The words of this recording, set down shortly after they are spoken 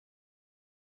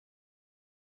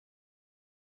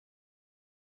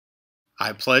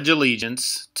I pledge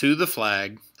allegiance to the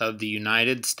flag of the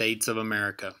United States of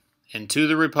America and to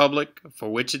the republic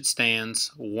for which it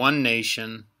stands, one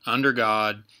nation, under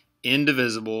God,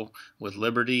 indivisible, with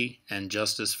liberty and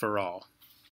justice for all.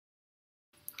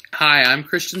 Hi, I'm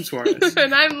Christian Suarez.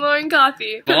 And I'm Lauren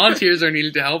Coffey. Volunteers are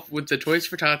needed to help with the Toys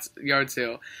for Tots yard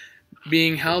sale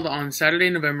being held on Saturday,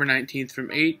 November 19th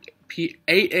from 8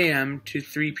 a.m. to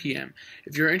 3 p.m.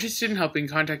 If you're interested in helping,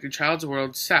 contact A Child's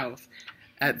World South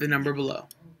at the number below.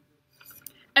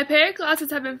 A pair of glasses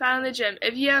have been found in the gym.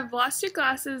 If you have lost your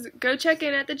glasses, go check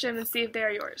in at the gym and see if they are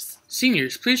yours.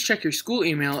 Seniors, please check your school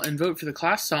email and vote for the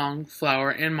class song, flower,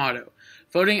 and motto.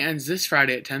 Voting ends this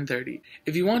Friday at 10:30.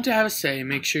 If you want to have a say,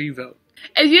 make sure you vote.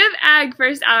 If you have Ag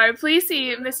first hour, please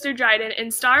see Mr. Dryden in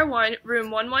Star 1,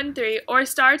 room 113, or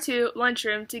Star 2,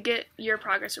 lunchroom to get your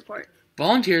progress report.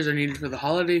 Volunteers are needed for the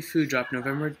holiday food drop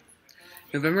November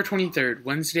 23rd,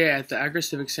 Wednesday at the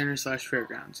Agri-Civic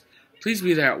Center/Fairgrounds. Please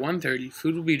be there at 1:30.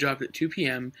 Food will be dropped at 2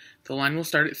 p.m. The line will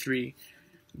start at 3.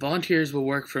 Volunteers will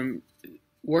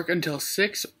work until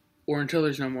 6 or until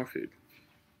there's no more food.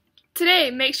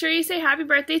 Today, make sure you say happy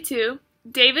birthday to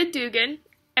David Dugan,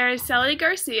 Araceli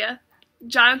Garcia,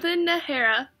 Jonathan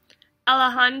Nahara,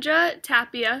 Alejandra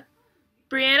Tapia,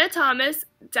 Brianna Thomas,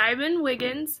 Diamond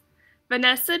Wiggins,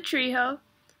 Vanessa Trejo,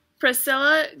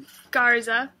 Priscilla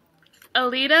Garza,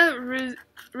 Alita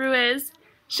Ruiz,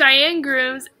 Cheyenne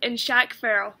Grooms, and Shaq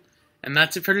Farrell. And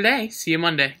that's it for today. See you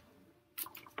Monday.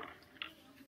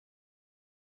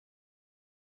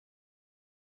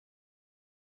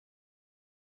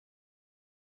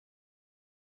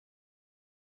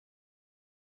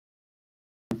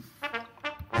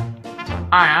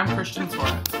 Hi, I'm Christian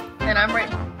Suarez. And I'm right.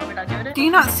 We're not doing it? Do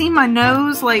you not see my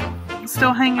nose, like,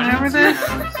 still hanging over this?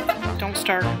 Don't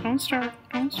start. Don't start.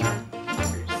 Don't start.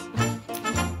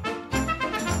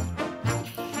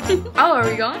 Oh, are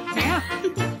we going? Yeah.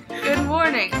 Good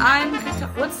morning.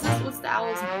 What's the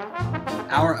owl's name?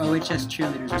 Our OHS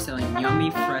cheerleaders are selling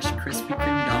yummy, fresh Krispy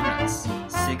Kreme donuts.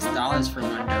 $6 for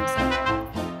one dozen.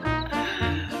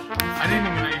 I didn't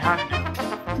even know you had it.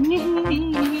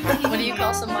 What do you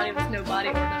call somebody with no body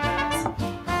or no nose?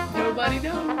 Nobody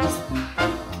knows.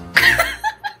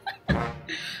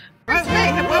 Wait,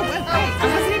 I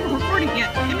wasn't even recording yet.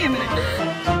 Give me a minute.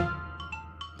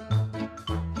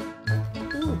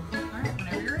 Ooh. Alright,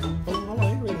 whenever you're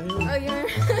ready. Oh,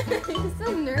 you're so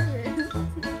nervous.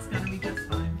 It's gonna be just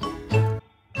fine.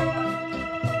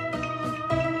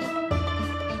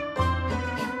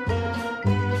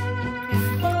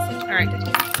 Alright,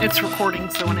 it's recording,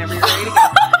 so whenever you're ready to go.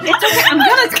 It's okay, I'm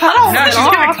gonna cut all No, of it she's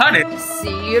off. gonna cut it.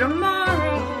 See you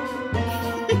tomorrow.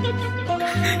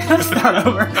 Let's start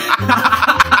over.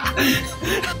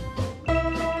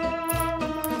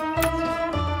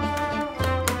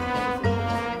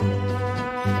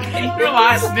 Your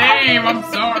last name, I'm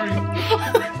sorry.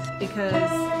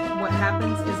 Because what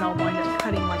happens is I'll wind up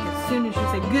cutting like as soon as you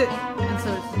say good, and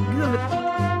so it's